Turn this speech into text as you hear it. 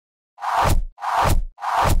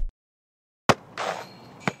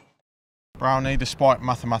Brownie, despite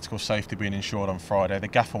mathematical safety being ensured on Friday, the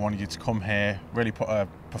gaffer wanted you to come here, really put a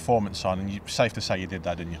performance on, and safe to say you did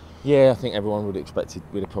that, didn't you? Yeah, I think everyone would have expected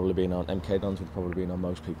we'd have probably been on MK Dons would have probably been on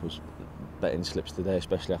most people's betting slips today,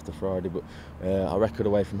 especially after Friday. But our record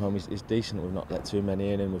away from home is decent. We've not let too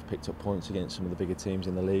many in, and we've picked up points against some of the bigger teams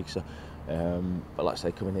in the league. So, but like I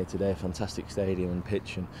say, coming here today, fantastic stadium and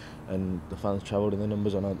pitch, and the fans travelled in the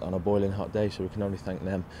numbers on a boiling hot day. So we can only thank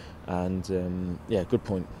them. And yeah, good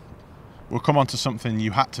point. We'll come on to something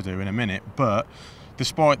you had to do in a minute, but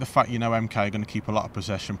despite the fact you know MK are going to keep a lot of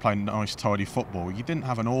possession, playing nice, tidy football, you didn't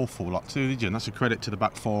have an awful lot to do, did you? And that's a credit to the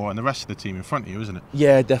back four and the rest of the team in front of you, isn't it?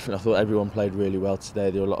 Yeah, definitely. I thought everyone played really well today.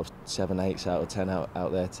 There were a lot of 7, 8s out of 10 out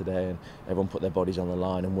there today, and everyone put their bodies on the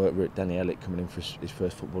line and worked. Danny Elliott coming in for his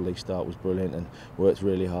first Football League start was brilliant and worked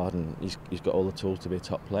really hard, and he's got all the tools to be a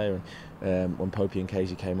top player. And when Popey and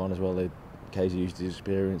Casey came on as well, Casey used his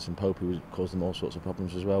experience, and Popey caused them all sorts of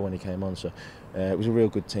problems as well when he came on. So it was a real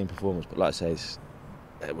good team performance. But like I say,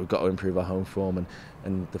 we've got to improve our home form,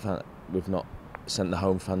 and the fact we've not sent the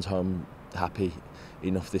home fans home happy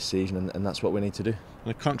enough this season, and that's what we need to do.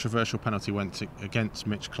 The controversial penalty went against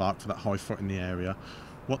Mitch Clark for that high foot in the area.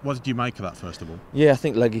 What did you make of that, first of all? Yeah, I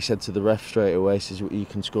think Leggy said to the ref straight away, says you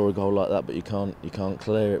can score a goal like that, but you can't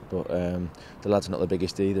clear it. But the lad's not the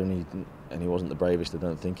biggest either, and he wasn't the bravest. I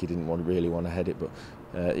don't think he didn't really want to head it.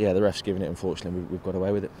 But yeah, the ref's given it. Unfortunately, we've got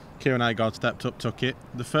away with it. Kieran Agard stepped up, took it.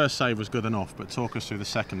 The first save was good enough, but talk us through the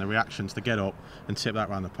second, the reactions to get up and tip that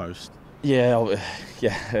round the post. Yeah,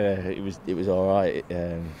 it was all right.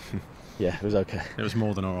 Yeah, it was okay. It was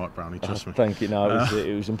more than all right, Brownie, trust me. Thank you. No,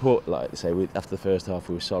 it was important. Like I say, after the first half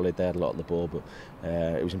we were solid. They had a lot of the ball, but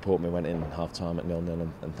it was important we went in half-time at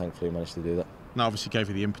 0-0, and thankfully we managed to do that. That obviously gave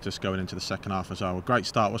you the impetus going into the second half as well. A great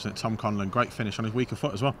start, wasn't it? Tom Conlon, great finish on his weaker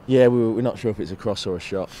foot as well. Yeah, we're not sure if it's a cross or a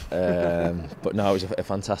shot, but no, it was a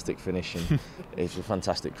fantastic finish, and it's a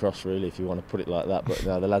fantastic cross, really, if you want to put it like that. But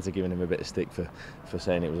no, the lads are giving him a bit of stick for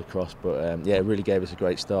saying it was a cross. But yeah, it really gave us a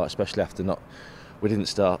great start, especially after we didn't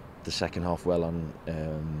start the second half well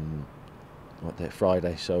on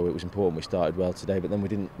Friday, so it was important we started well today, but then we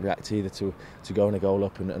didn't react either to going a goal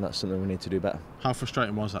up, and that's something we need to do better. How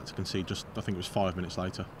frustrating was that to concede just, I think it was 5 minutes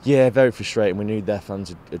later? Yeah, very frustrating. We knew their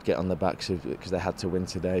fans would get on their backs because they had to win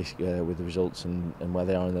today with the results and where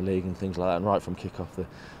they are in the league and things like that, and right from kick-off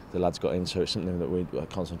the lads got in, so it's something that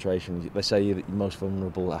concentration. They say you're most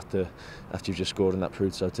vulnerable after you've just scored, and that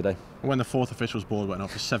proved so today. When the fourth official's board went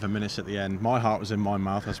off for 7 minutes at the end, my heart was in my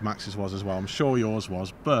mouth, as Max's was as well. I'm sure yours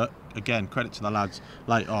was, but again, credit to the lads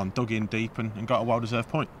late on, dug in deep and got a well-deserved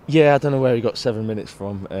point. Yeah, I don't know where he got 7 minutes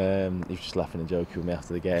from. He was just laughing and joking with me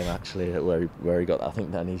after the game, actually, where he got that. I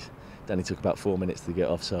think Danny took about 4 minutes to get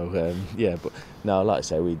off, so yeah, but no, like I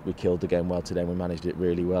say, we killed the game well today, and we managed it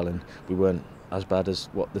really well, and we weren't as bad as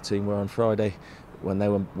what the team were on Friday. When they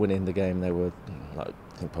were winning the game, they were, like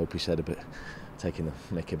I think Popey said, a bit taking the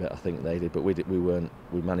mick a bit. I think they did, but we weren't.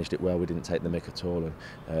 We managed it well. We didn't take the mick at all, and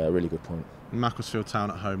a really good point. Macclesfield Town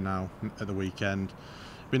at home now at the weekend.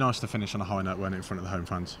 Be nice to finish on a high note, weren't it, in front of the home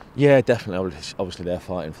fans? Yeah, definitely. Obviously, they're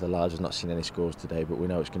fighting for the lads. I've not seen any scores today, but we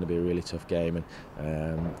know it's going to be a really tough game.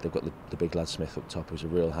 And they've got the big lad Smith up top, who's a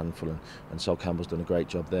real handful, and Sol Campbell's done a great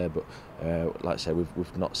job there. But like I say,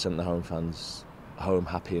 we've not sent the home fans home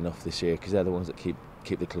happy enough this year, because they're the ones that keep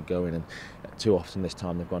the club going. And too often this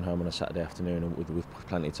time they've gone home on a Saturday afternoon with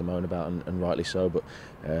plenty to moan about, and rightly so. But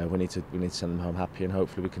we need to send them home happy, and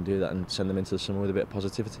hopefully we can do that and send them into the summer with a bit of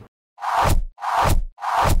positivity.